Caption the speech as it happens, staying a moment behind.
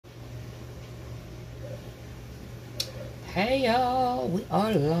Hey y'all, we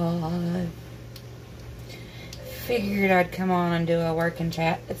are live. Figured I'd come on and do a working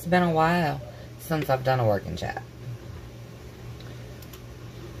chat. It's been a while since I've done a working chat.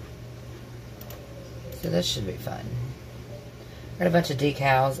 So this should be fun. Got a bunch of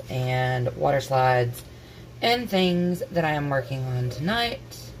decals and water slides and things that I am working on tonight.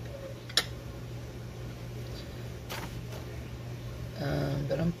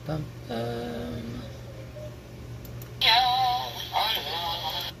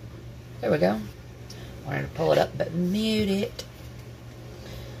 There we go. Wanted to pull it up but mute it.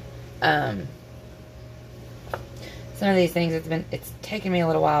 Some of these things it's taken me a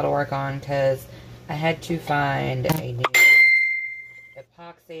little while to work on because I had to find a new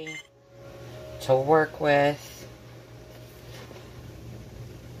epoxy to work with.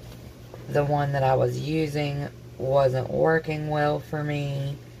 The one that I was using wasn't working well for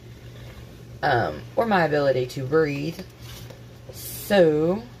me, or my ability to breathe.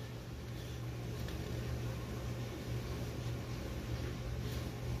 So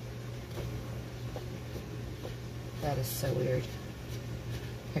that is so weird.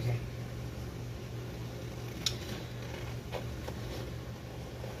 Okay.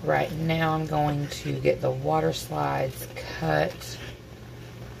 Right now I'm going to get the water slides cut.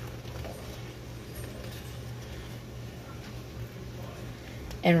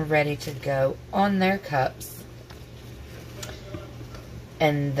 And ready to go on their cups.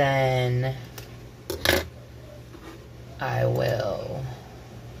 And then I will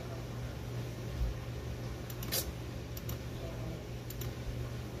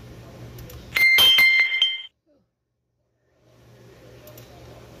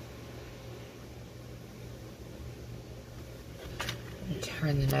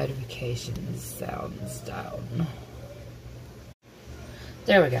turn the notification sounds down.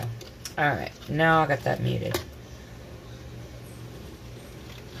 There we go. Alright, now I got that muted.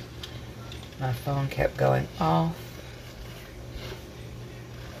 My phone kept going off.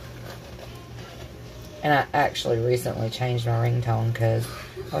 And I actually recently changed my ringtone because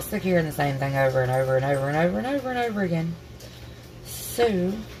I was sick of hearing the same thing over and over and over and over and over and over again.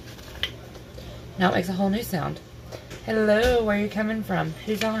 So, now it makes a whole new sound. Hello, where are you coming from?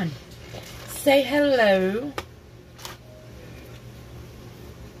 Who's on? Say hello.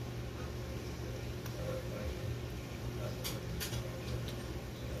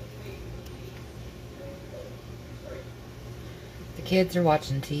 The kids are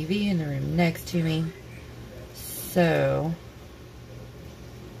watching TV in the room next to me. So,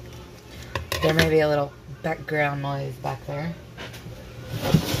 there may be a little background noise back there.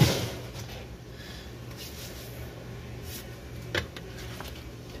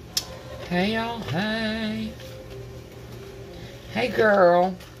 Hey y'all, hey. Hey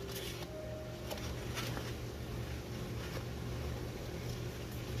girl.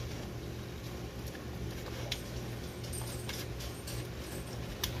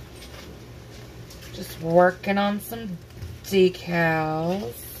 Just working on some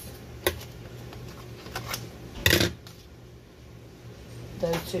decals.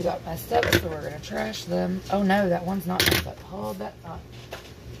 Those two got messed up, so we're going to trash them. Oh no, that one's not messed up. Hold that thought.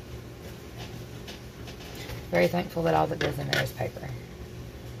 Very thankful that all that goes in there is paper.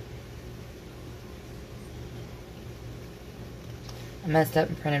 I messed up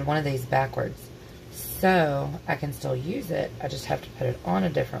and printed one of these backwards. So, I can still use it. I just have to put it on a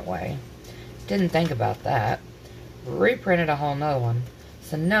different way. Didn't think about that. Reprinted a whole nother one.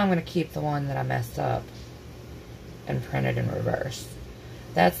 So now I'm going to keep the one that I messed up and print it in reverse.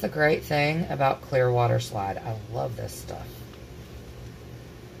 That's the great thing about clear water slide. I love this stuff.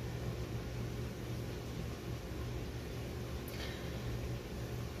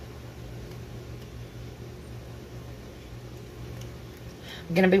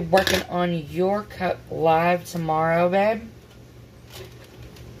 I'm going to be working on your cup live tomorrow, babe.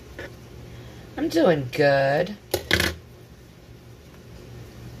 I'm doing good.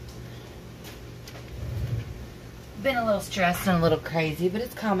 Been a little stressed and a little crazy, but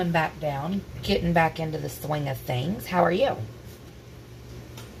it's calming back down. Getting back into the swing of things. How are you?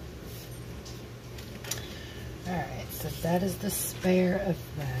 Alright, so that is the spare of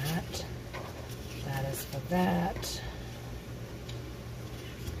that. That is for that.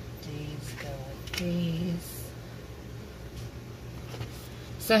 These go with these.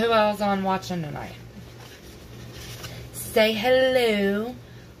 So who else on watching tonight? Say hello.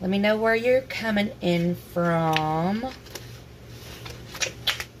 Let me know where you're coming in from.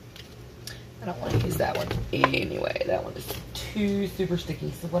 I don't want to use that one anyway. That one is too super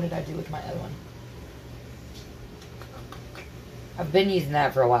sticky. So what did I do with my other one? I've been using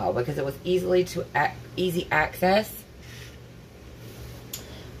that for a while because it was easy access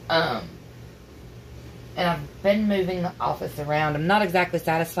Um, and I've been moving the office around. I'm not exactly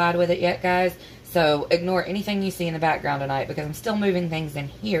satisfied with it yet, guys. So ignore anything you see in the background tonight because I'm still moving things in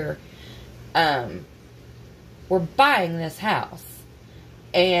here. We're buying this house.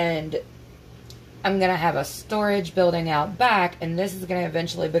 And I'm going to have a storage building out back. And this is going to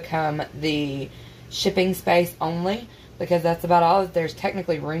eventually become the shipping space only. Because that's about all that there's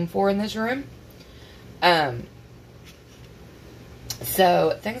technically room for in this room.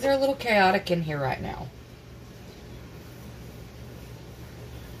 So things are a little chaotic in here right now.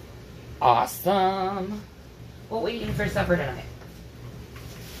 Awesome. What we eating for supper tonight?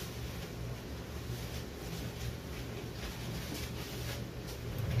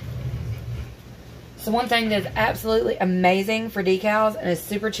 So one thing that's absolutely amazing for decals and is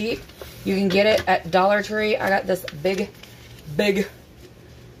super cheap, you can get it at Dollar Tree. I got this big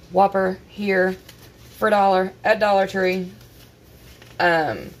Whopper here for $1 at Dollar Tree.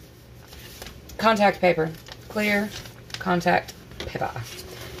 Contact paper. Clear contact paper.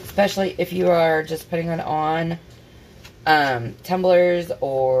 Especially if you are just putting it on tumblers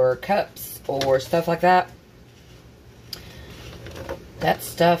or cups or stuff like that. That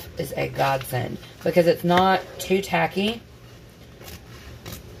stuff is a godsend because it's not too tacky.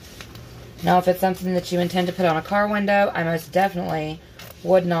 Now, if it's something that you intend to put on a car window, I most definitely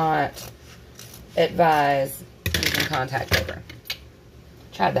would not advise using contact paper.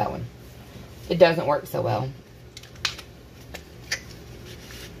 Tried that one. It doesn't work so well.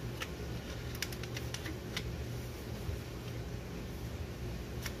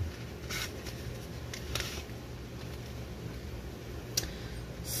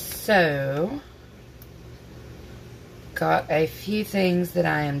 So, got a few things that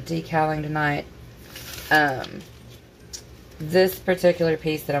I am decaling tonight. This particular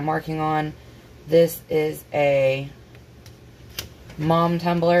piece that I'm working on, this is a mom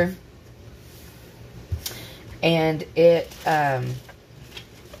tumbler. And it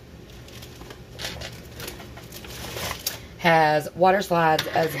has water slides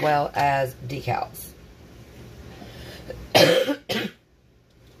as well as decals.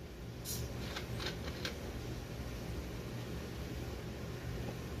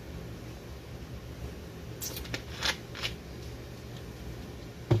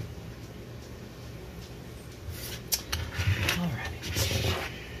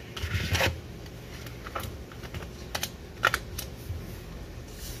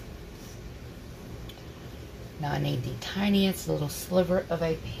 Now I need the tiniest little sliver of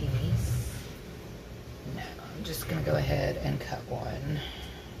a piece. No, I'm just going to go ahead and cut one.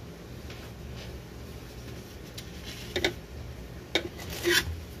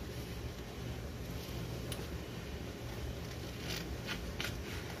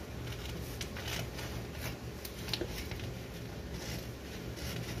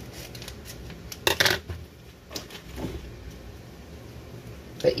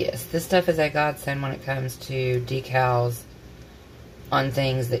 But yes, this stuff is a godsend when it comes to decals on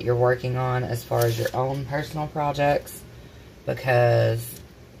things that you're working on as far as your own personal projects, because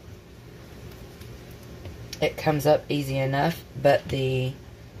it comes up easy enough, but the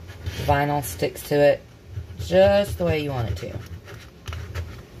vinyl sticks to it just the way you want it to.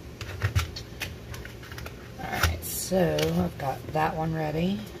 Alright, so I've got that one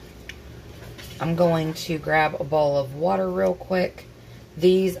ready. I'm going to grab a bowl of water real quick.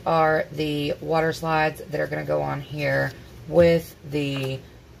 These are the water slides that are going to go on here with the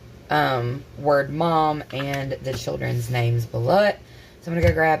word mom and the children's names below it. So I'm going to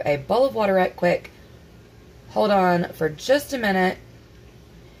go grab a bowl of water right quick. Hold on for just a minute.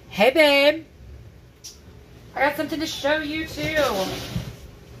 Hey, babe. I got something to show you, too.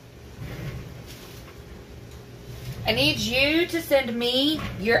 I need you to send me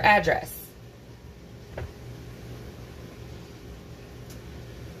your address.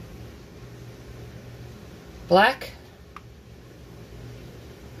 Black.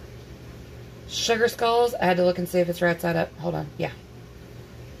 Sugar Skulls. I had to look and see if it's right side up. Hold on. Yeah.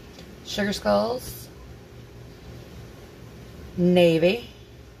 Sugar Skulls. Navy.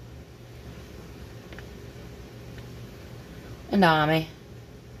 And Army.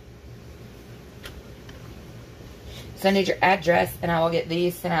 So I need your address, and I will get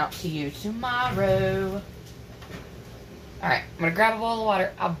these sent out to you tomorrow. Alright, I'm going to grab a bowl of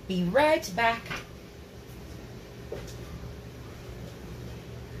water. I'll be right back.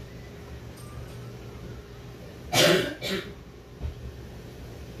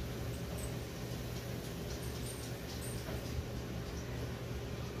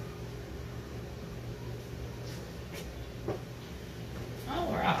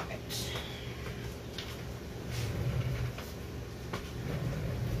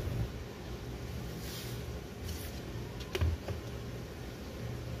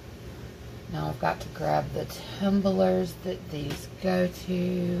 grab the tumblers that these go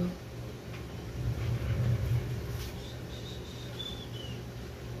to.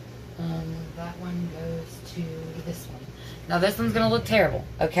 That one goes to this one. Now this one's going to look terrible,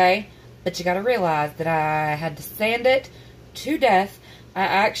 okay? But you got to realize that I had to sand it to death. I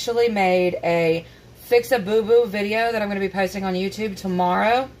actually made a fix-a-boo-boo video that I'm going to be posting on YouTube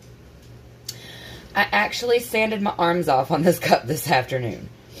tomorrow. I actually sanded my arms off on this cup this afternoon.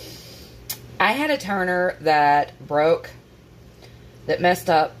 I had a turner that broke, that messed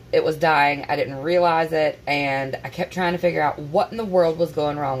up. It was dying. I didn't realize it, and I kept trying to figure out what in the world was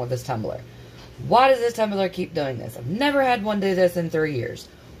going wrong with this tumbler. Why does this tumbler keep doing this? I've never had one do this in 3 years.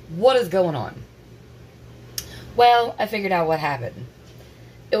 What is going on? Well, I figured out what happened.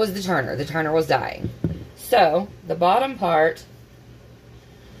 It was the turner. The turner was dying. So, the bottom part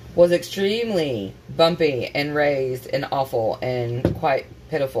was extremely bumpy and raised and awful and quite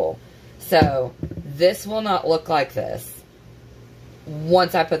pitiful. So, this will not look like this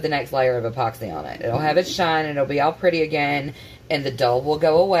once I put the next layer of epoxy on it. It'll have its shine and it'll be all pretty again and the dull will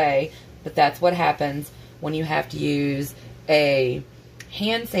go away. But that's what happens when you have to use a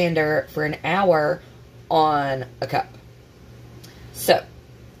hand sander for an hour on a cup. So,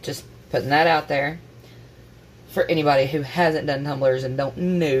 just putting that out there for anybody who hasn't done tumblers and don't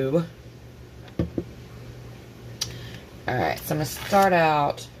know. Alright, so I'm going to start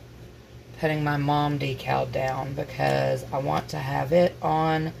out putting my mom decal down because I want to have it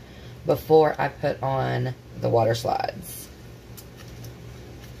on before I put on the water slides.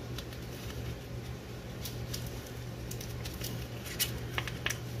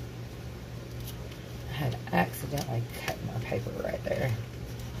 I had accidentally cut my paper right there.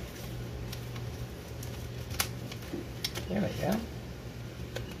 There we go.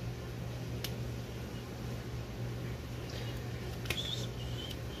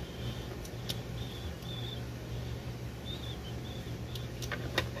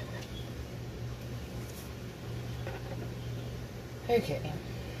 Okay.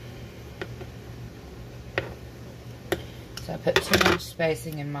 So I put too much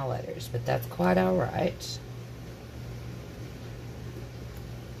spacing in my letters, but that's quite alright.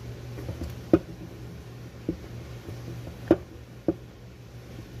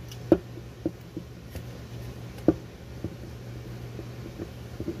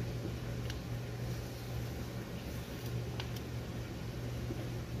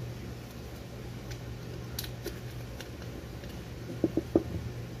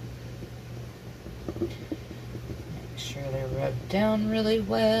 Down really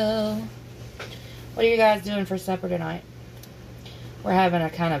well. What are you guys doing for supper tonight? We're having a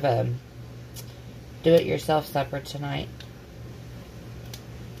kind of a do-it-yourself supper tonight.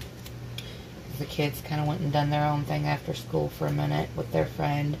 The kids kind of went and done their own thing after school for a minute with their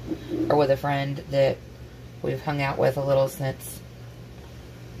friend, or with a friend that we've hung out with a little since,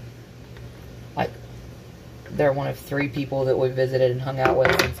 like, they're one of 3 people that we visited and hung out with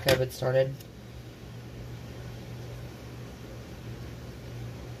since COVID started.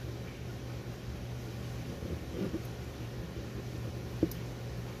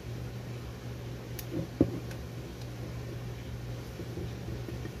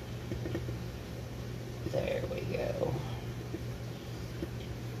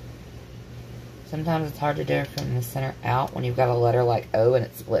 Sometimes it's hard to do it from the center out when you've got a letter like O and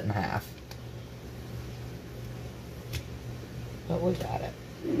it's split in half. But we got it.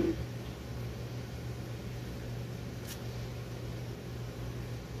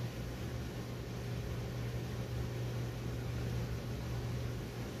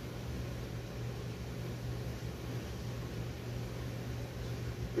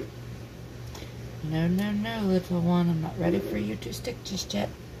 No, no, no, little one. I'm not ready for you to stick just yet.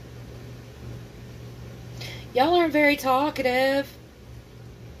 Y'all aren't very talkative.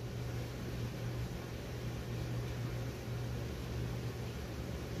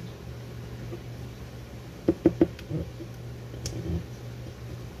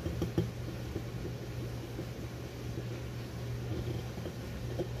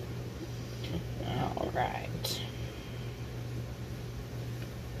 All right.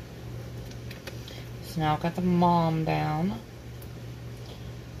 So now I've got the mom down.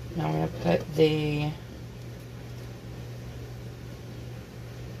 Now I'm going to put the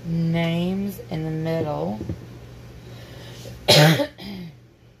names in the middle.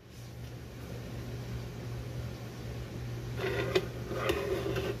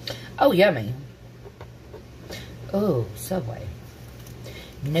 Oh, yummy. Oh, Subway.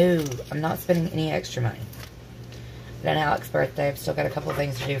 No, I'm not spending any extra money. But on Alex's birthday, I've still got a couple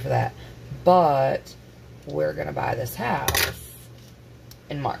things to do for that. But we're going to buy this house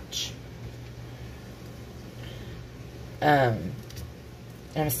in March. And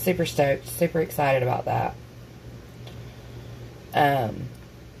I'm super stoked, super excited about that.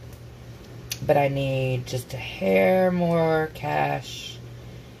 But I need just a hair more cash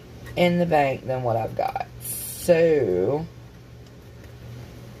in the bank than what I've got. So,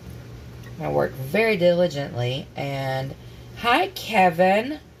 I'm going to work very diligently. And, hi,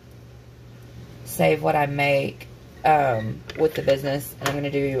 Kevin. Save what I make with the business. And I'm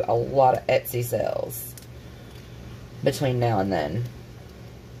going to do a lot of Etsy sales between now and then.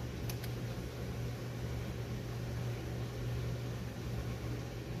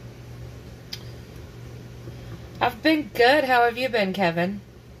 I've been good. How have you been, Kevin?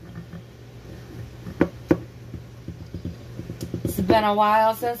 It's been a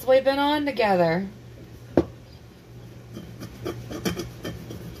while since we've been on together.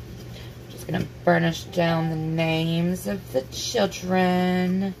 Just gonna burnish down the names of the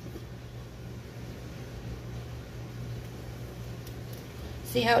children.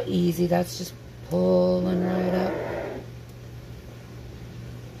 See how easy that's just pulling right up?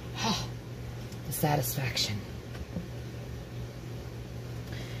 The satisfaction.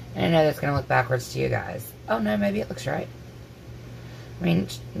 And I know that's going to look backwards to you guys. Oh, no, maybe it looks right. I mean,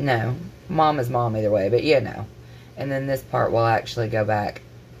 no. Mom is mom either way, but you know. And then this part will actually go back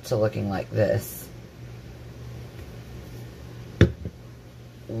to looking like this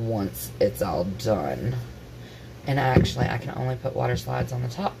once it's all done. And actually, I can only put water slides on the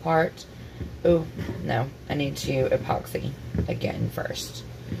top part. Oh, no. I need to epoxy again first.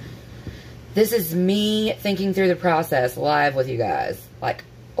 This is me thinking through the process live with you guys. Like,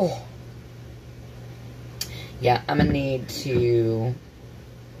 oh. Yeah, I'm going to need to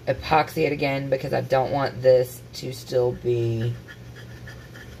epoxy it again because I don't want this to still be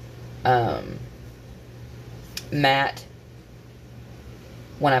matte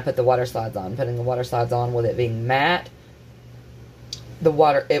when I put the water slides on. Putting the water slides on with it being matte, the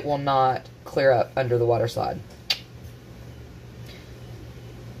water, it will not clear up under the water slide.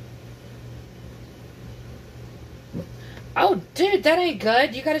 Oh, dude, that ain't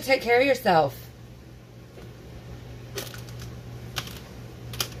good. You gotta take care of yourself.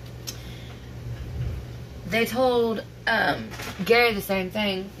 They told Gary the same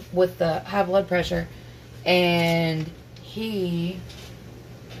thing with the high blood pressure. And he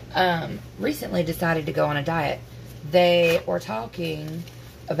recently decided to go on a diet. They were talking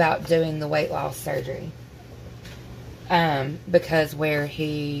about doing the weight loss surgery. Because where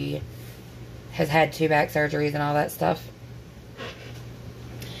he has had 2 back surgeries and all that stuff,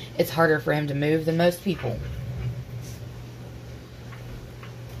 it's harder for him to move than most people.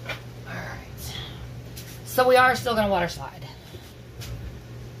 Alright. So we are still going to water slide.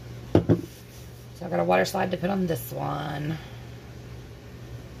 So I've got a water slide to put on this one.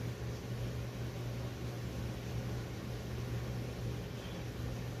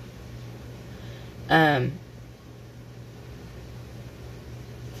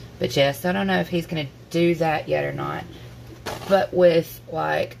 But yes, I don't know if he's going to do that yet or not. But with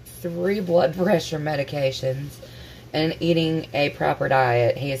like 3 blood pressure medications and eating a proper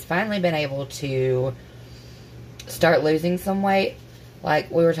diet, he has finally been able to start losing some weight. Like,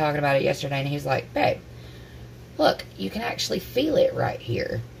 we were talking about it yesterday, and he's like, babe, look, you can actually feel it right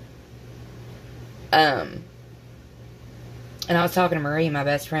here. And I was talking to Marie, my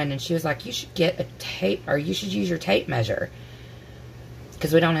best friend, and she was like, you should get a tape, or you should use your tape measure.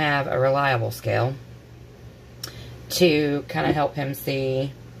 Because we don't have a reliable scale to kind of help him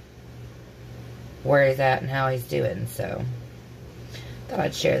see where he's at and how he's doing. So, thought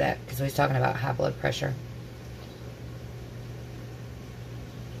I'd share that because we was talking about high blood pressure.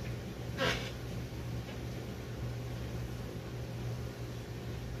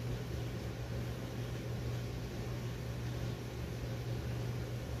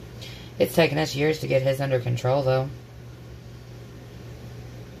 It's taken us years to get his under control, though.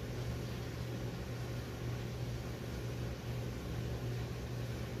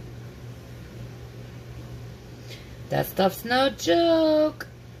 That stuff's no joke.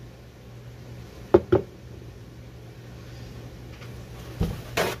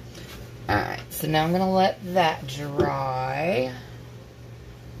 Alright, so now I'm going to let that dry.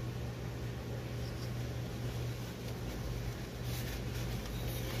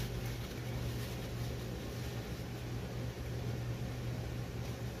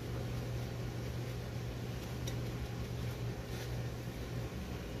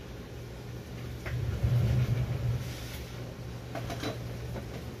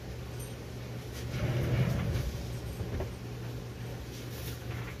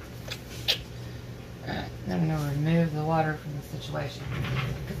 I'm going to remove the water from the situation.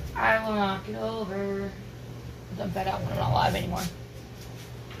 I will knock it over. Dump that out when I'm not live anymore.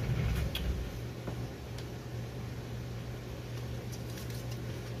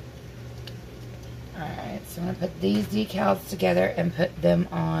 Alright, so I'm going to put these decals together and put them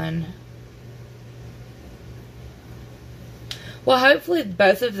on. Well, hopefully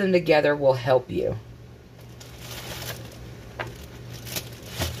both of them together will help you.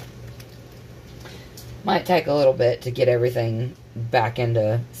 Might take a little bit to get everything back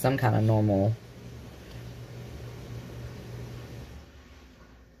into some kind of normal.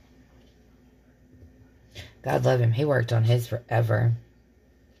 God love him. He worked on his forever.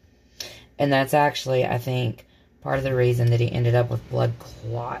 And that's actually, I think, part of the reason that he ended up with blood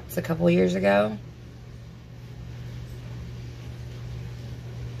clots a couple years ago.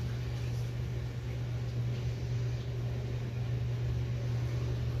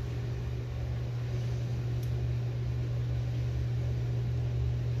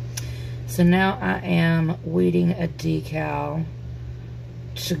 So now I am weeding a decal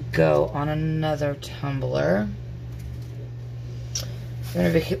to go on another tumbler. I'm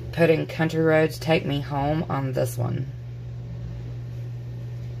going to be putting Country Roads Take Me Home on this one.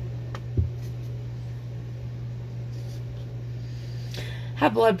 High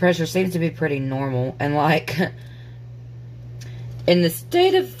blood pressure seems to be pretty normal. And like, in the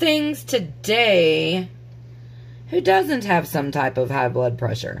state of things today, who doesn't have some type of high blood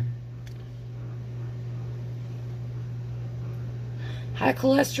pressure? High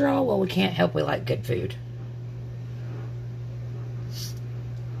cholesterol? Well, we can't help we like good food.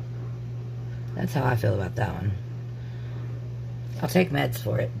 That's how I feel about that one. I'll take meds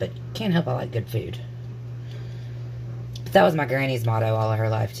for it, but can't help I like good food. But that was my granny's motto all of her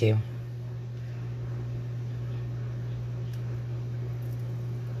life, too.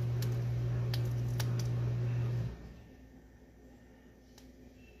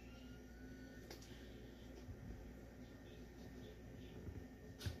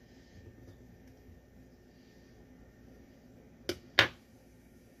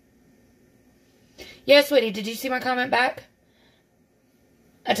 Yeah, sweetie, did you see my comment back?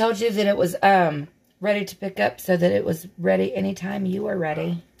 I told you that it was ready to pick up so that it was ready anytime you were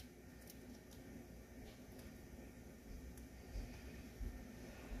ready.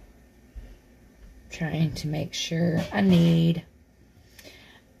 Trying to make sure I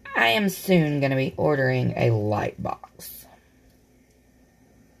am soon going to be ordering a light box.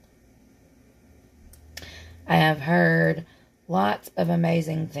 I have heard lots of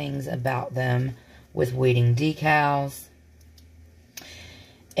amazing things about them with weeding decals.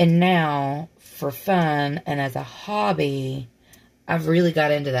 And now, for fun and as a hobby, I've really got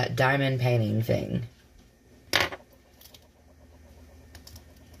into that diamond painting thing.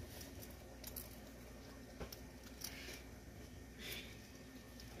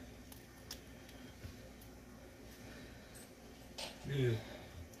 Yeah.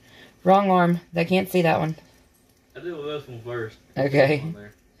 Wrong arm. They can't see that one. I did this one first. Okay.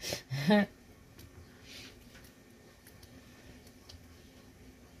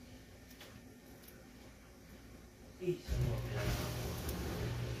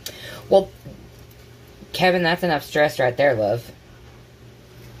 Well, Kevin, that's enough stress right there, love.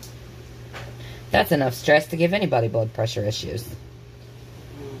 That's enough stress to give anybody blood pressure issues.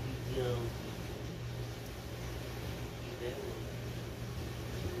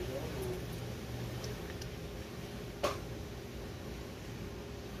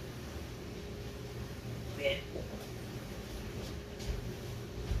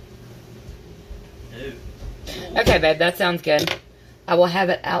 Okay, babe, that sounds good. I will have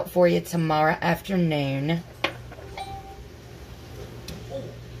it out for you tomorrow afternoon.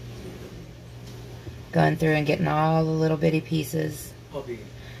 Going through and getting all the little bitty pieces.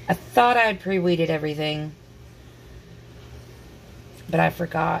 I thought I had pre-weeded everything, but I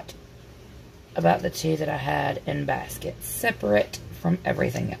forgot about the two that I had in baskets, separate from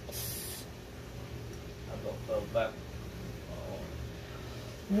everything else.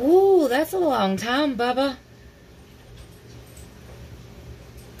 Woo, that's a long time, Bubba.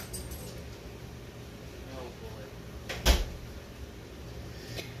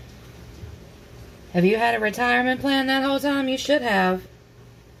 Have you had a retirement plan that whole time? You should have.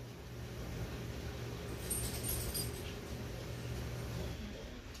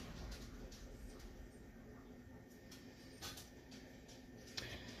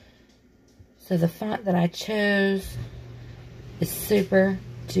 So the font that I chose is super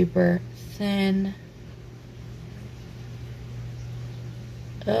duper thin.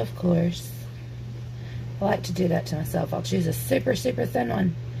 Of course. I like to do that to myself. I'll choose a super, super thin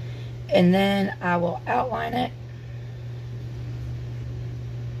one. And then I will outline it.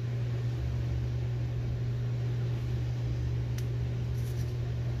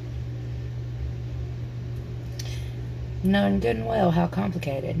 knowing good and well how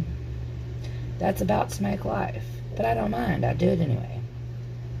complicated that's about to make life. But I don't mind. I do it anyway.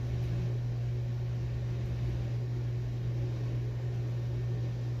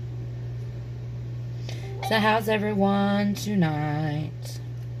 So how's everyone tonight?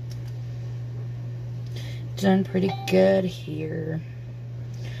 Doing pretty good here.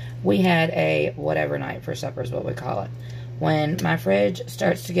 We had a whatever night for supper is what we call it. When my fridge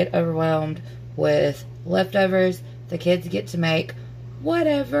starts to get overwhelmed with leftovers, the kids get to make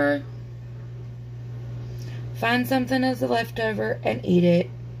whatever. Find something as a leftover and eat it.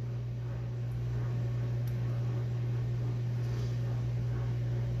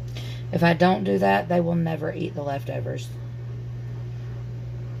 If I don't do that, they will never eat the leftovers.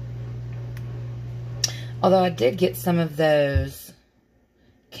 Although I did get some of those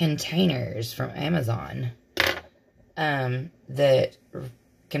containers from Amazon that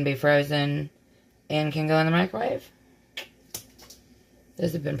can be frozen and can go in the microwave.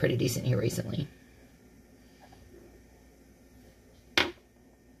 Those have been pretty decent here recently.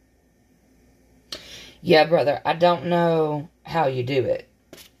 Yeah, brother, I don't know how you do it.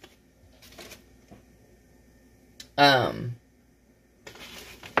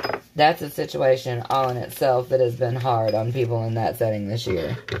 That's a situation all in itself that has been hard on people in that setting this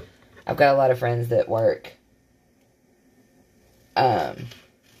year. I've got a lot of friends that work in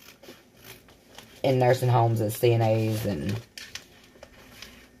nursing homes as CNAs and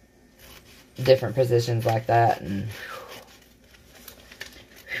different positions like that, and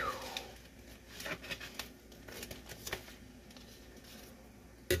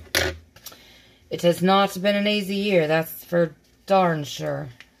it has not been an easy year, that's for darn sure.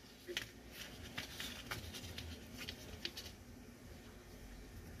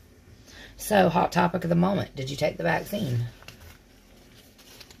 So, hot topic of the moment. Did you take the vaccine?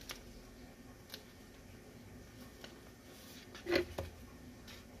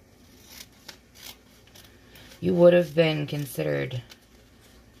 You would have been considered...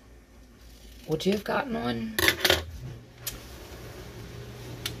 Would you have gotten one?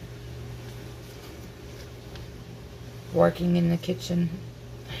 Working in the kitchen.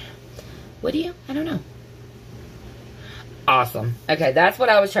 Would you? I don't know. Awesome. Okay, that's what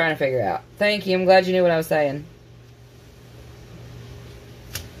I was trying to figure out. Thank you. I'm glad you knew what I was saying.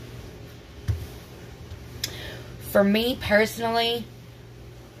 For me, personally,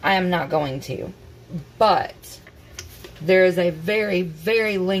 I am not going to. But there is a very,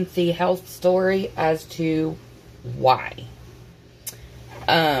 very lengthy health story as to why.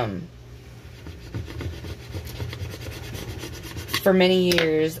 For many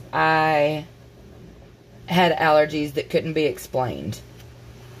years, I had allergies that couldn't be explained.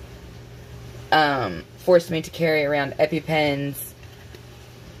 Forced me to carry around EpiPens.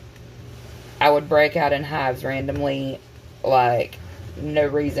 I would break out in hives randomly, like, no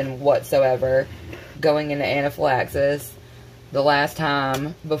reason whatsoever, going into anaphylaxis. The last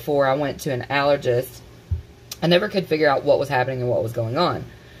time before I went to an allergist, I never could figure out what was happening and what was going on.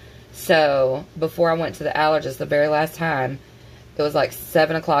 So, before I went to the allergist, the very last time, it was like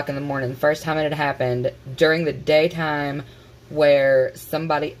 7 o'clock in the morning. The first time it had happened during the daytime where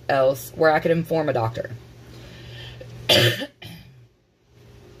somebody else, where I could inform a doctor.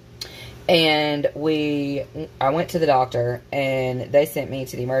 And I went to the doctor and they sent me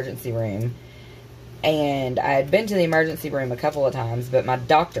to the emergency room. And I had been to the emergency room a couple of times, but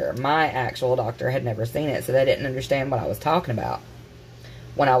my actual doctor had never seen it, so they didn't understand what I was talking about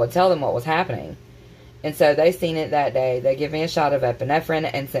when I would tell them what was happening. And so they seen it that day. They gave me a shot of epinephrine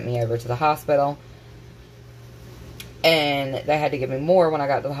and sent me over to the hospital. And they had to give me more when I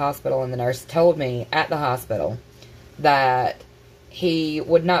got to the hospital. And the nurse told me at the hospital that he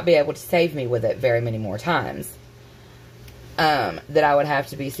would not be able to save me with it very many more times. That I would have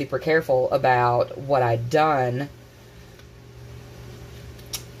to be super careful about what I'd done.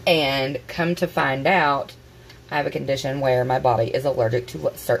 And come to find out, I have a condition where my body is allergic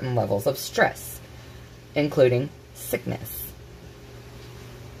to certain levels of stress, including sickness.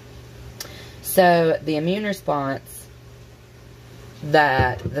 So, the immune response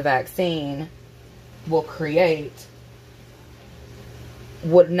that the vaccine will create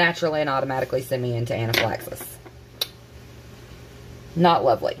would naturally and automatically send me into anaphylaxis. Not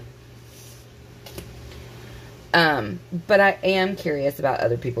lovely. But I am curious about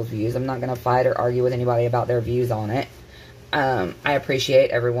other people's views. I'm not going to fight or argue with anybody about their views on it. I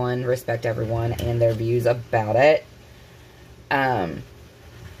appreciate everyone, respect everyone, and their views about it.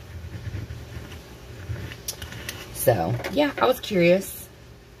 So, yeah, I was curious.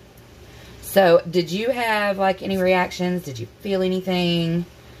 So, did you have, like, any reactions? Did you feel anything?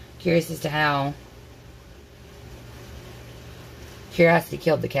 Curious as to how Curiosity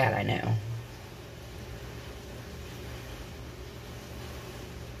killed the cat, I know.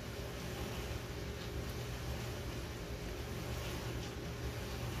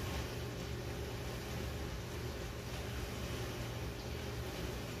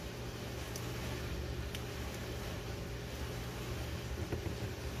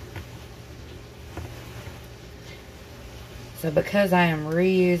 So because I am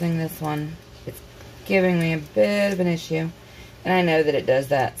reusing this one, it's giving me a bit of an issue. And I know that it does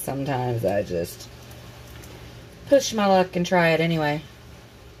that sometimes. I just push my luck and try it anyway.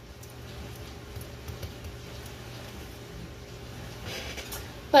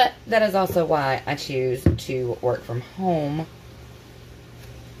 But that is also why I choose to work from home.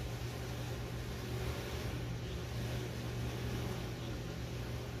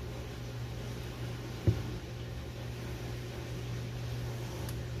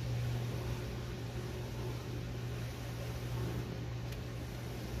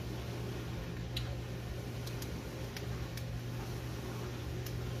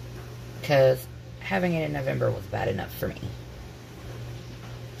 Because having it in November was bad enough for me.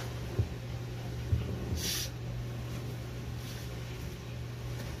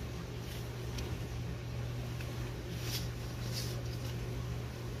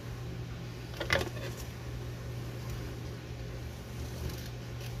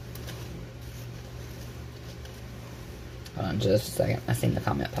 Hold on just a second. I seen the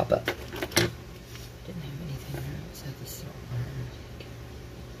comment pop up. Didn't have anything outside the store.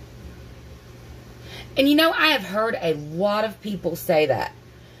 And you know, I have heard a lot of people say that.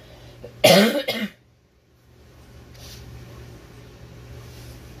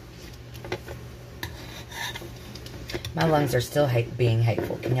 My lungs are still being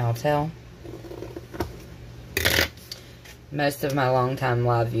hateful. Can y'all tell? Most of my longtime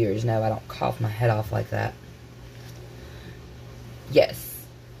live viewers know I don't cough my head off like that. Yes.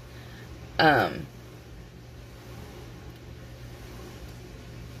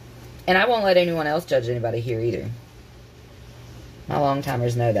 And I won't let anyone else judge anybody here either. My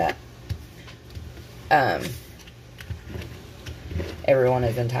long-timers know that. Everyone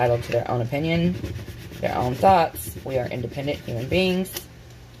is entitled to their own opinion, their own thoughts. We are independent human beings.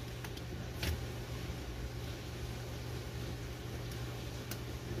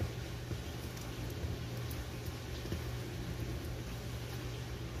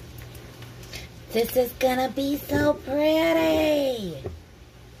 This is gonna be so pretty.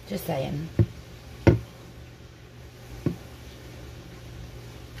 Just saying.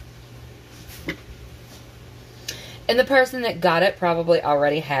 And the person that got it probably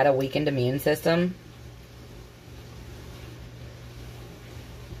already had a weakened immune system.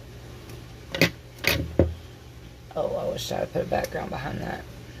 Oh, I wish I had put a background behind that.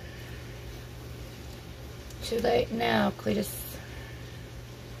 Too late now, Cletus.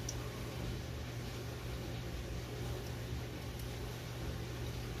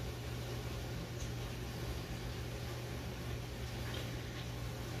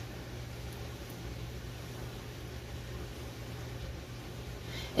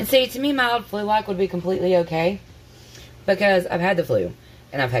 And see, to me, mild flu-like would be completely okay. Because I've had the flu.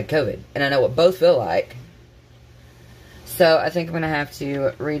 And I've had COVID. And I know what both feel like. So, I think I'm going to have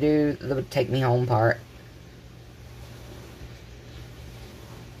to redo the take me home part.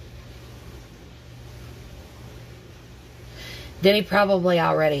 Denny probably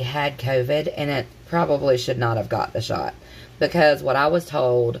already had COVID. And it probably should not have got the shot. Because what I was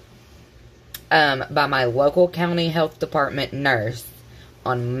told by my local county health department nurse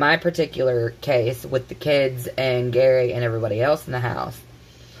on my particular case with the kids and Gary and everybody else in the house,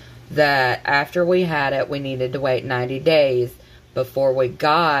 that after we had it, we needed to wait 90 days before we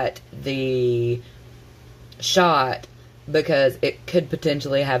got the shot because it could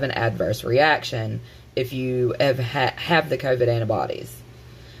potentially have an adverse reaction if you have the COVID antibodies.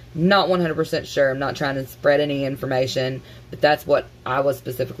 Not 100% sure. I'm not trying to spread any information, but that's what I was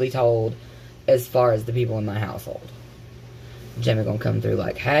specifically told as far as the people in my household. Jimmy gonna come through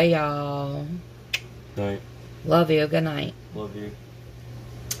like, hey y'all. Night. Love you. Good night. Love you.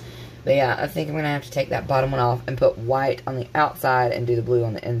 But yeah, I think I'm gonna have to take that bottom one off and put white on the outside and do the blue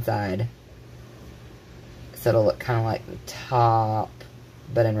on the inside. So it'll look kind of like the top,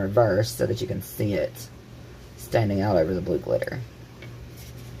 but in reverse so that you can see it standing out over the blue glitter.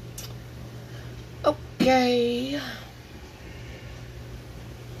 Okay.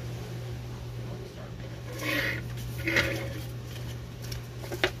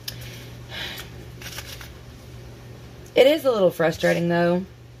 It is a little frustrating, though,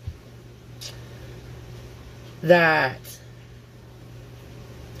 that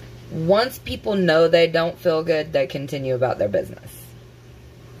once people know they don't feel good, they continue about their business.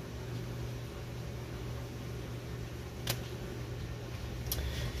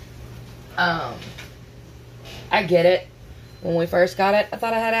 I get it. When we first got it, I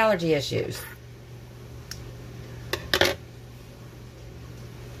thought I had allergy issues.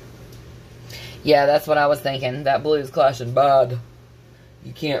 Yeah, that's what I was thinking. That blue's clashing bad.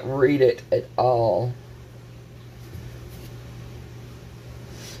 You can't read it at all.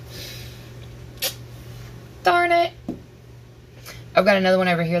 Darn it. I've got another one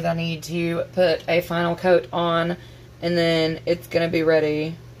over here that I need to put a final coat on, and then it's going to be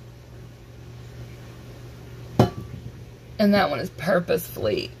ready. And that one is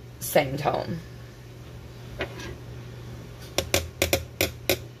purposefully same tone.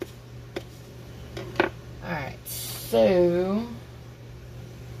 Alright, so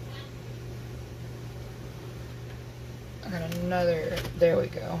I got another, there we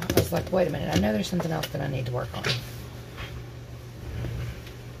go. I was like, wait a minute, I know there's something else that I need to work on.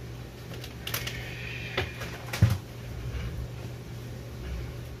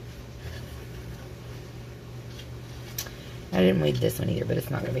 I didn't weed this one either, but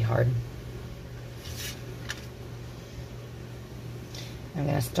it's not going to be hard. I'm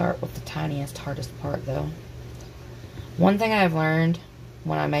going to start with the tiniest, hardest part, though. One thing I've learned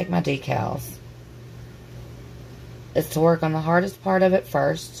when I make my decals is to work on the hardest part of it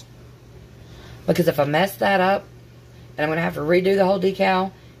first. Because if I mess that up, and I'm going to have to redo the whole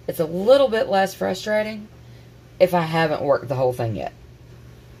decal, it's a little bit less frustrating if I haven't worked the whole thing yet.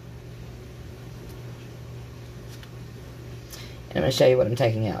 And I'm going to show you what I'm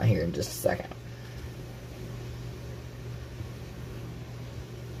taking out here in just a second.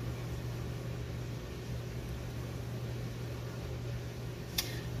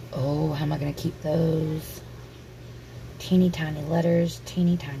 Oh, how am I going to keep those? Teeny tiny letters,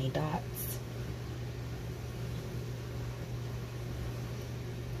 teeny tiny dots.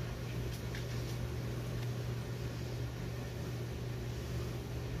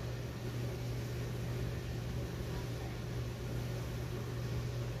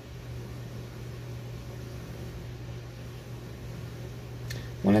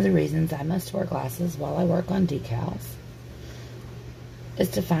 One of the reasons I must wear glasses while I work on decals is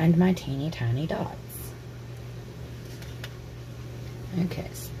to find my teeny tiny dots. Okay,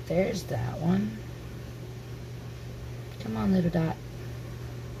 so there's that one. Come on, little dot.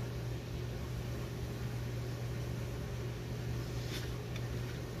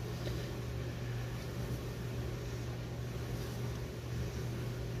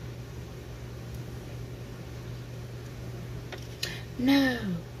 No.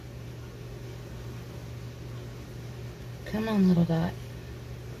 Come on, little dot.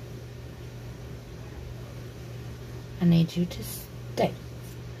 I need you to stay.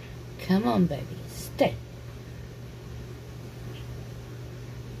 Come on, baby. Stay.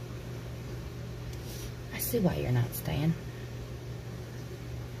 I see why you're not staying.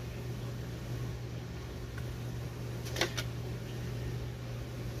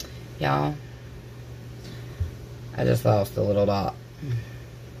 Y'all, I just lost a little dot.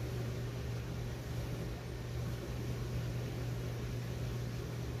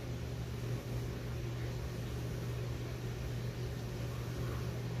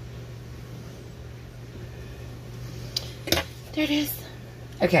 There it is.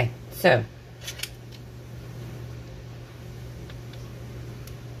 Okay, so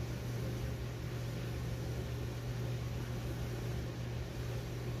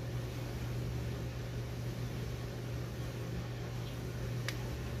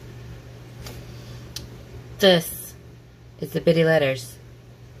this is the bitty letters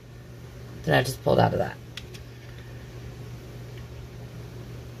that I just pulled out of that.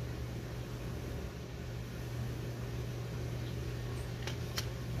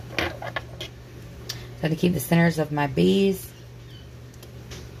 So to keep the centers of my B's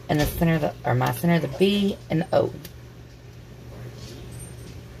and the center of the, or my center of the B and the O.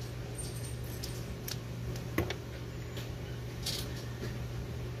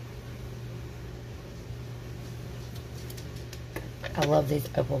 I love these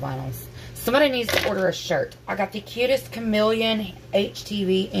opal vinyls. Somebody needs to order a shirt. I got the cutest chameleon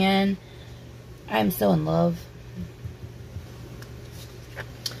HTV in. I am so in love.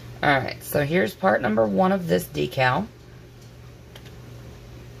 Alright, so here's part number 1 of this decal.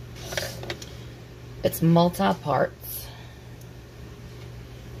 It's multi-parts.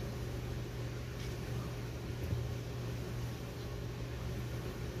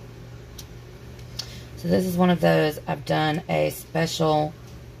 So this is one of those I've done a special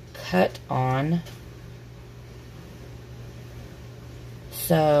cut on.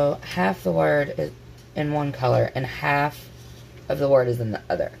 So half the word is in one color and half of the word is in the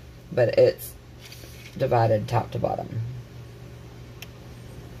other. But it's divided top to bottom.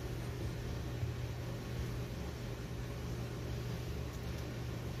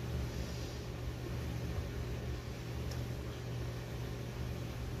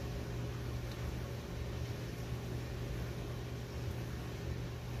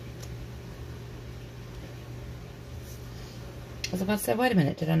 was about to say, wait a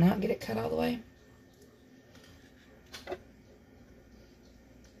minute, did I not get it cut all the way?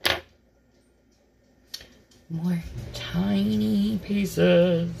 More tiny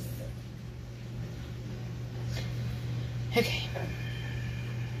pieces. Okay.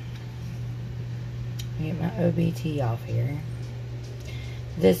 Get my OBT off here.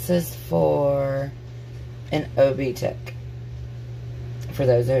 This is for an OB tech. For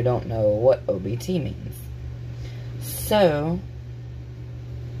those who don't know what OBT means. So,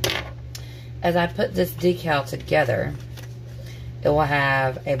 as I put this decal together, it will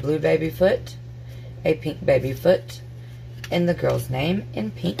have a blue baby foot, a pink baby foot, and the girl's name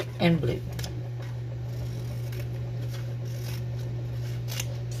in pink and blue.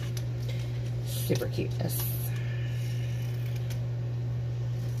 Super cuteness.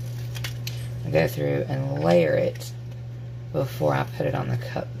 I go through and layer it before I put it on the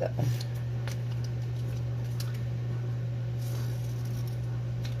cup, though.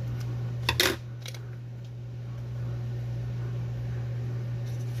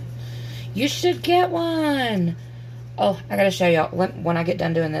 You should get one. Oh, I gotta show y'all. When I get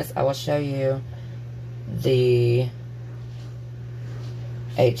done doing this, I will show you the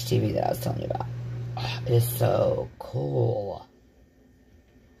HTV that I was telling you about. Oh, it is so cool.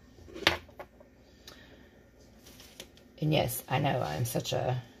 And yes, I know I'm such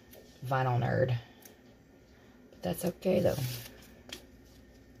a vinyl nerd. But that's okay, though.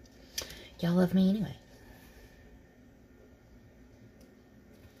 Y'all love me anyway.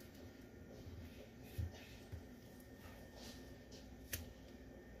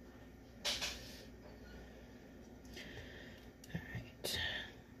 Alright.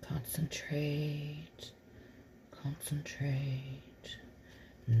 Concentrate. Concentrate.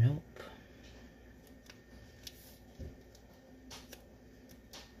 Nope.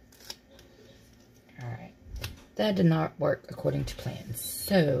 Alright, that did not work according to plan,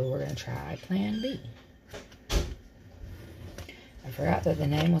 so we're going to try plan B. I forgot that the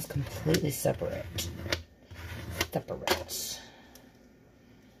name was completely separate. Separate.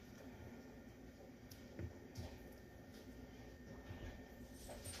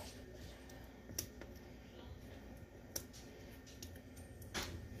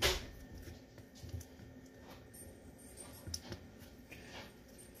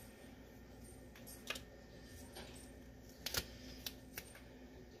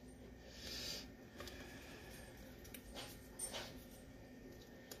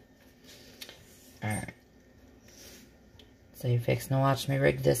 Alright. So you're fixing to watch me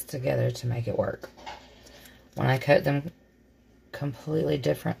rig this together to make it work. When I cut them completely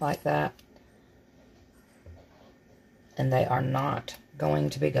different like that, and they are not going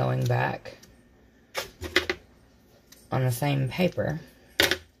to be going back on the same paper,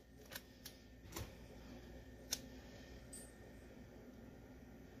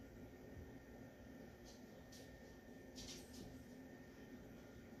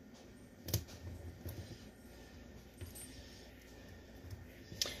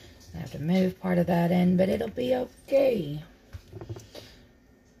 I have to move part of that in, but it'll be okay.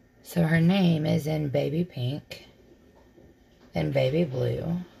 So her name is in baby pink and baby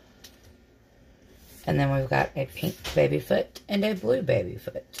blue. And then we've got a pink baby foot and a blue baby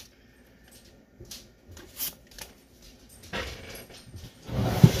foot.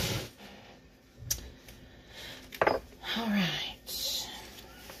 All right.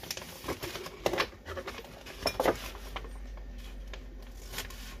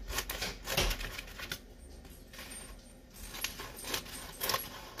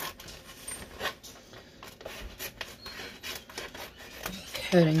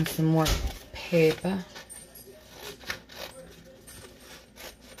 Cutting some more paper.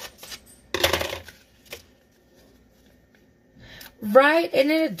 Right?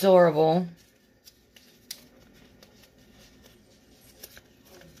 Isn't it adorable?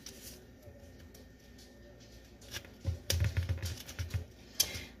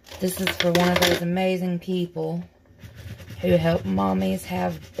 This is for one of those amazing people who help mommies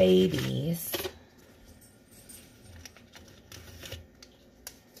have babies.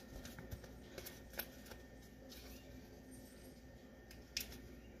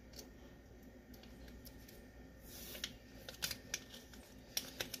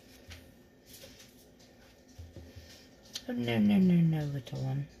 Oh, no, no, no, no, little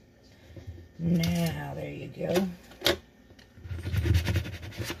one. Now, there you go.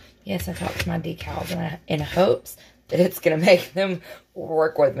 Yes, I talked to my decals in hopes that it's going to make them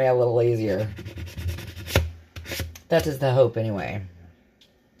work with me a little easier. That is the hope, anyway.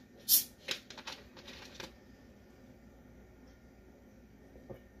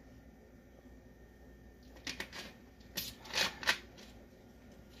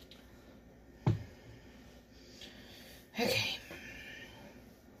 Okay.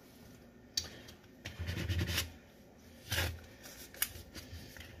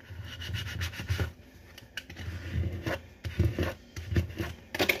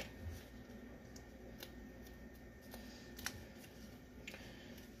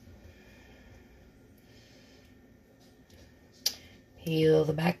 Peel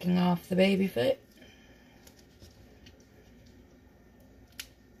the backing off the baby foot.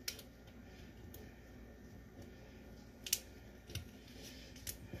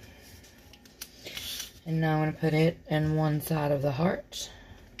 And now I'm going to put it in one side of the heart.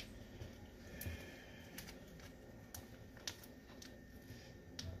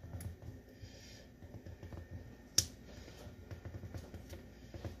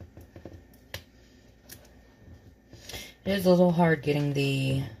 It is a little hard getting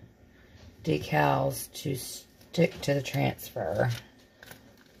the decals to stick to the transfer.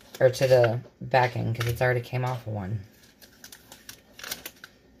 Or to the backing, because it's already came off of one.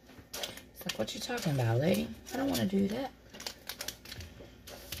 It's like, what you talking about, lady? I don't want to do that.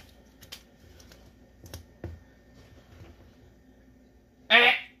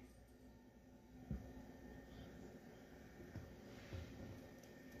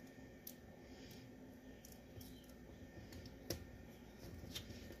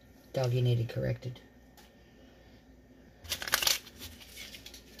 Doggy needed corrected.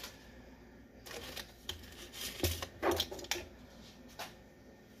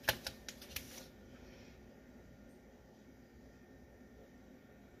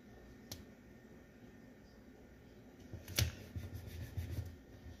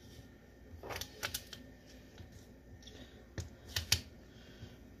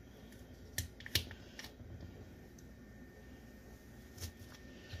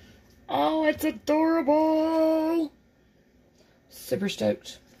 Oh, it's adorable. Super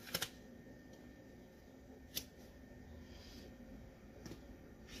stoked.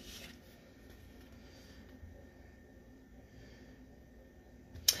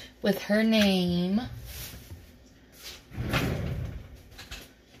 With her name.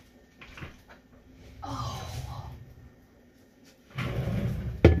 Oh.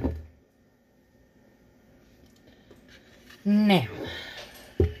 Now.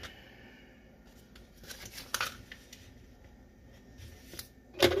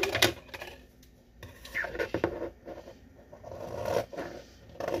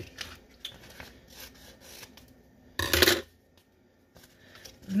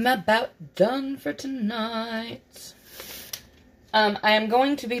 I'm about done for tonight. I am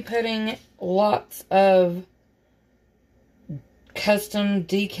going to be putting lots of custom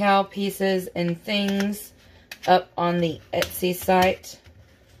decal pieces and things up on the Etsy site.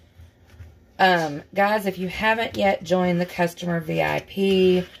 Guys, if you haven't yet joined the customer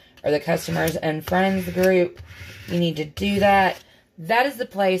VIP or the customers and friends group, you need to do that. That is the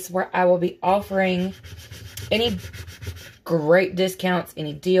place where I will be offering any great discounts,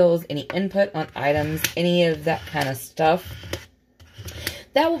 any deals, any input on items, any of that kind of stuff.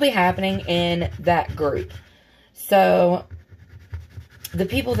 That will be happening in that group. So, the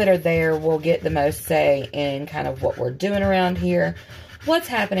people that are there will get the most say in kind of what we're doing around here, what's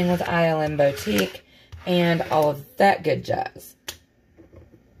happening with ILM Boutique, and all of that good jazz.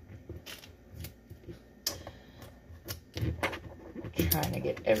 Trying to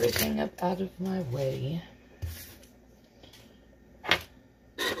get everything up out of my way.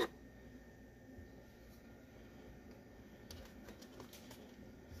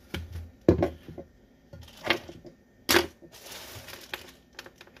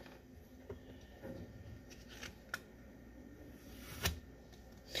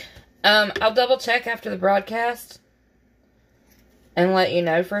 I'll double check after the broadcast and let you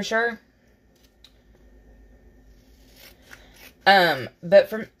know for sure. But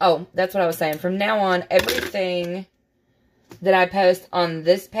that's what I was saying. From now on, everything that I post on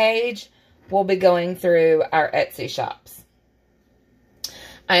this page will be going through our Etsy shops.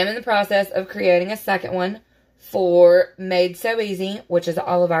 I am in the process of creating a second one for Made So Easy, which is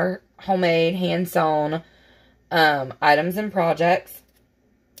all of our homemade, hand-sewn items and projects.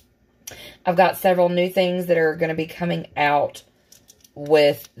 I've got several new things that are going to be coming out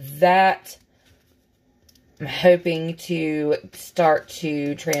with that. I'm hoping to start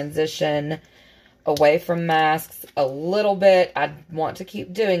to transition away from masks a little bit. I want to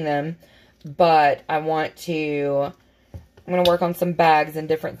keep doing them, but I'm going to work on some bags and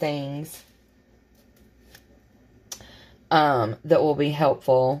different things that will be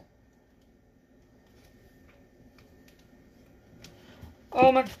helpful. Oh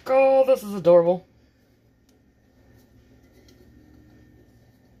my god, this is adorable.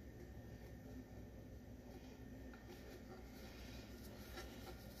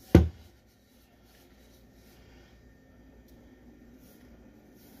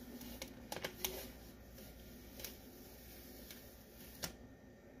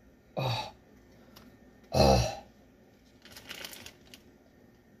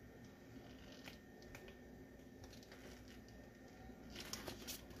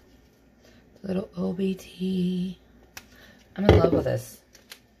 BT. I'm in love with this.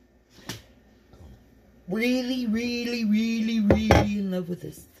 Really, really, really, really in love with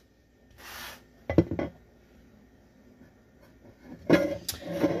this.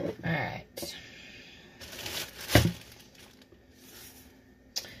 Alright.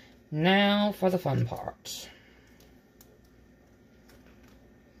 Now for the fun part.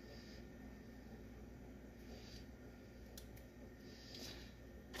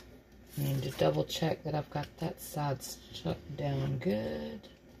 I need to double check that I've got that side stuck down good.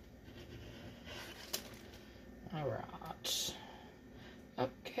 Alright.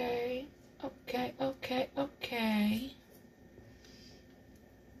 Okay. Okay, okay, okay.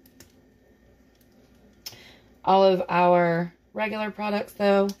 All of our regular products,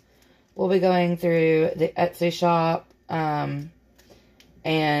 though, we'll be going through the Etsy shop and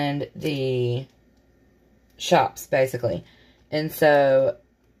the shops, basically. And so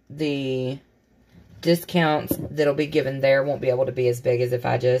the discounts that'll be given there won't be able to be as big as if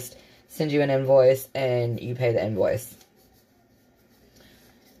I just send you an invoice and you pay the invoice.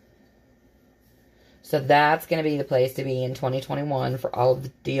 So that's going to be the place to be in 2021 for all of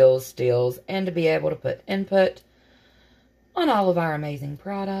the deals, and to be able to put input on all of our amazing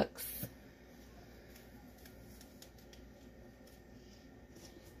products.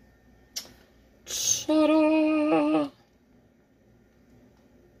 Ta-da!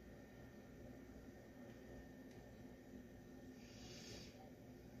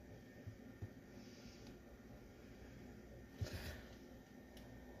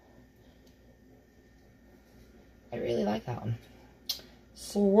 I really like that one.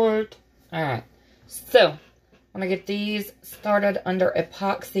 Sweet. Alright. So, I'm going to get these started under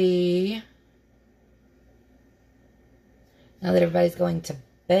epoxy. Now that everybody's going to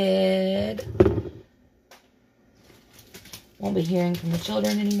bed. Won't be hearing from the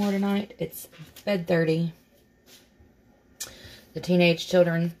children anymore tonight. It's bed-30. The teenage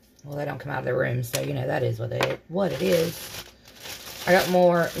children, well, they don't come out of their rooms, so you know that is what it is. I got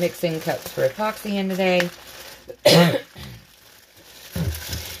more mixing cups for epoxy in today. I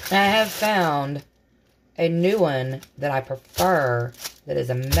have found a new one that I prefer that is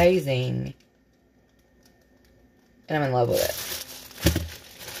amazing, and I'm in love with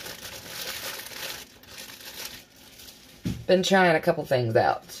it. Been trying a couple things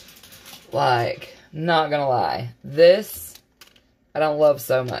out. Like, not gonna lie, this I don't love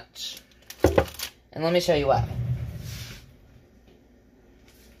so much. And let me show you why.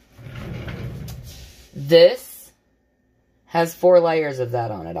 This has 4 layers of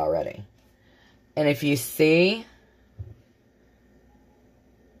that on it already. And if you see,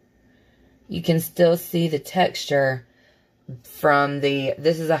 you can still see the texture from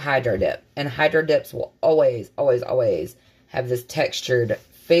this is a Hydro Dip. And Hydro Dips will always, always, always have this textured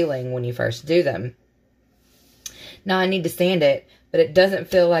feeling when you first do them. Now I need to sand it, but it doesn't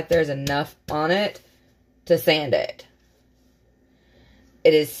feel like there's enough on it to sand it.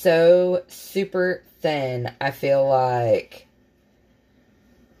 It is so super thin. I feel like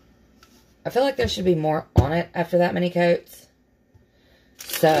there should be more on it after that many coats.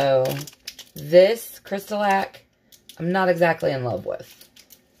 So this Crystalac, I'm not exactly in love with.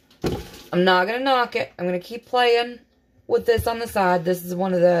 I'm not going to knock it. I'm going to keep playing with this on the side. This is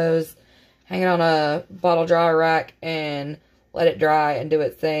one of those, hang it on a bottle dryer rack and let it dry and do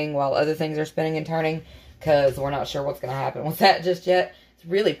its thing while other things are spinning and turning, because we're not sure what's going to happen with that just yet. It's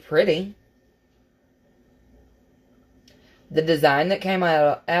really pretty. The design that came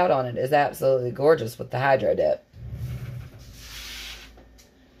out on it is absolutely gorgeous with the Hydro Dip.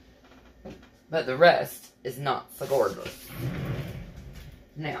 But the rest is not so gorgeous.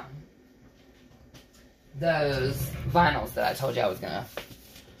 Now, those vinyls that I told you I was gonna...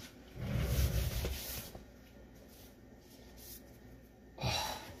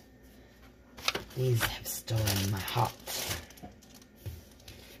 Oh, these have stolen my heart.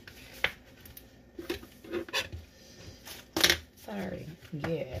 Sorry.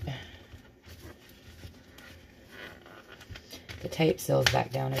 Yeah. The tape seals back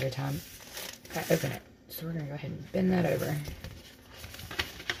down every time I open it. So we're going to go ahead and bend that over.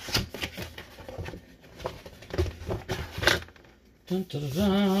 Dun, dun,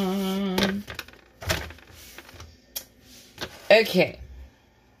 dun, dun. Okay.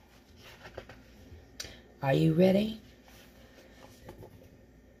 Are you ready?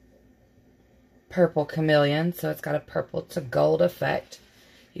 Purple Chameleon, so it's got a purple to gold effect.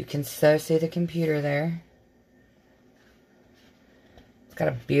 You can so see the computer there. It's got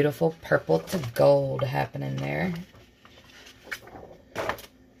a beautiful purple to gold happening there.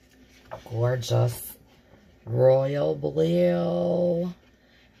 Gorgeous. Royal blue.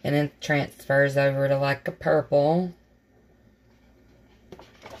 And then transfers over to like a purple.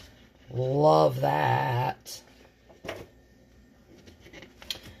 Love that.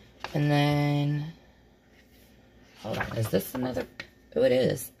 And then, hold on, is this another? Oh, it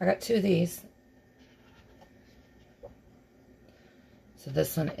is. I got 2 of these. So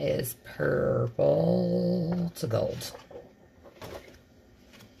this one is purple to gold.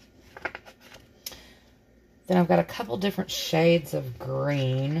 Then I've got a couple different shades of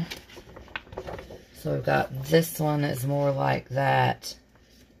green. So we've got this one that's more like that.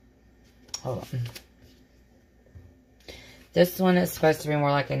 Hold on. This one is supposed to be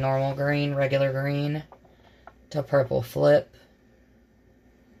more like a normal green, regular green, to purple flip.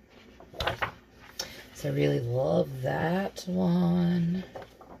 So I really love that one.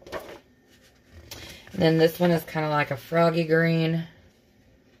 And then this one is kind of like a froggy green.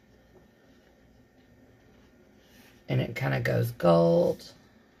 And it kind of goes gold.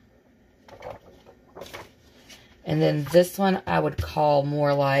 And then this one I would call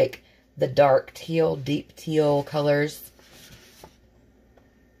more like the dark teal, deep teal colors.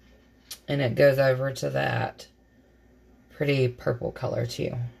 And it goes over to that pretty purple color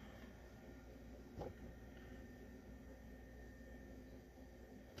too.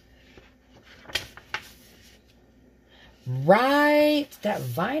 Right, that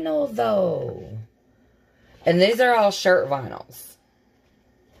vinyl though. And these are all shirt vinyls.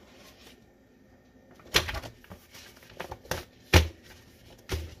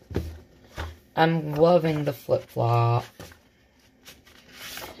 I'm loving the flip-flop.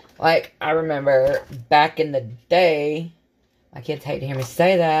 Like, I remember back in the day, my kids hate to hear me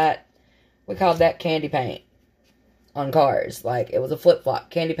say that, we called that candy paint on cars. Like, it was a flip-flop,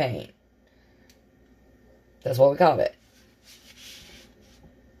 candy paint. That's what we called it.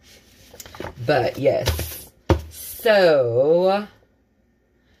 But, yes. So,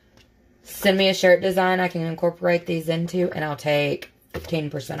 send me a shirt design I can incorporate these into, and I'll take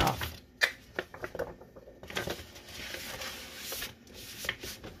 15% off.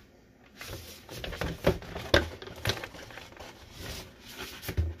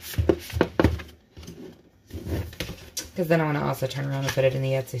 Because then I want to also turn around and put it in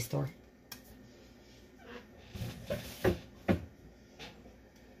the Etsy store.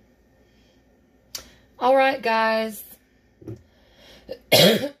 Alright, guys.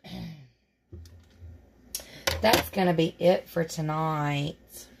 That's going to be it for tonight.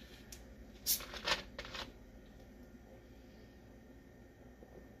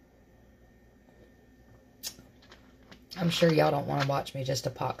 I'm sure y'all don't want to watch me just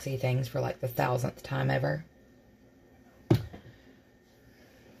epoxy things for like the 1000th time ever.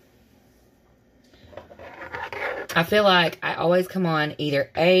 I feel like I always come on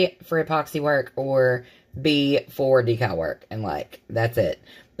either A, for epoxy work, or B, for decal work. And, like, that's it.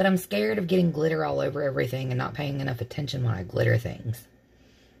 But I'm scared of getting glitter all over everything and not paying enough attention when I glitter things.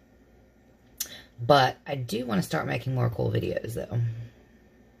 But I do want to start making more cool videos, though.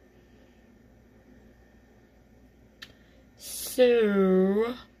 So,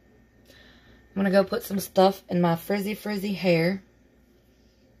 I'm going to go put some stuff in my frizzy hair.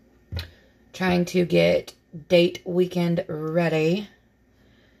 Trying to get date weekend ready.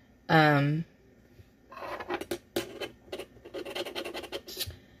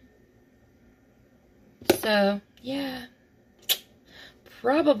 So, yeah.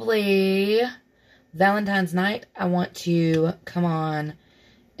 Probably Valentine's night, I want to come on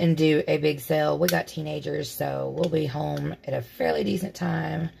and do a big sale. We got teenagers, so we'll be home at a fairly decent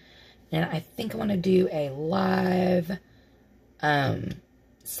time. And I think I want to do a live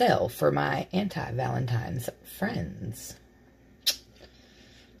sale for my anti-Valentine's friends.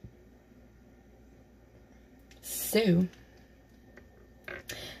 So,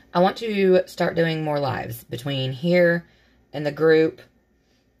 I want to start doing more lives between here and the group.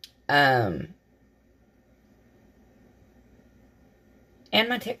 And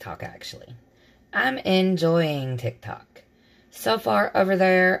my TikTok, actually. I'm enjoying TikTok. So far over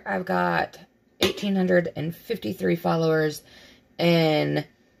there, I've got 1,853 followers. And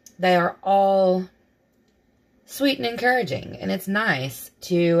they are all sweet and encouraging. And it's nice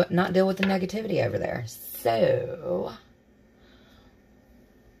to not deal with the negativity over there. So,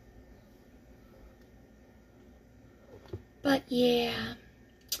 but yeah.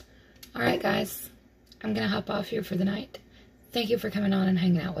 Alright, guys. I'm going to hop off here for the night. Thank you for coming on and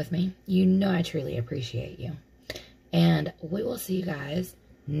hanging out with me. You know I truly appreciate you. And we will see you guys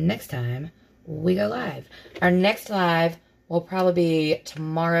next time we go live. Our next live will probably be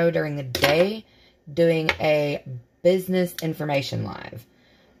tomorrow during the day, doing a business information live.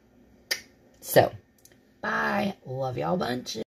 So, bye. Love y'all bunches.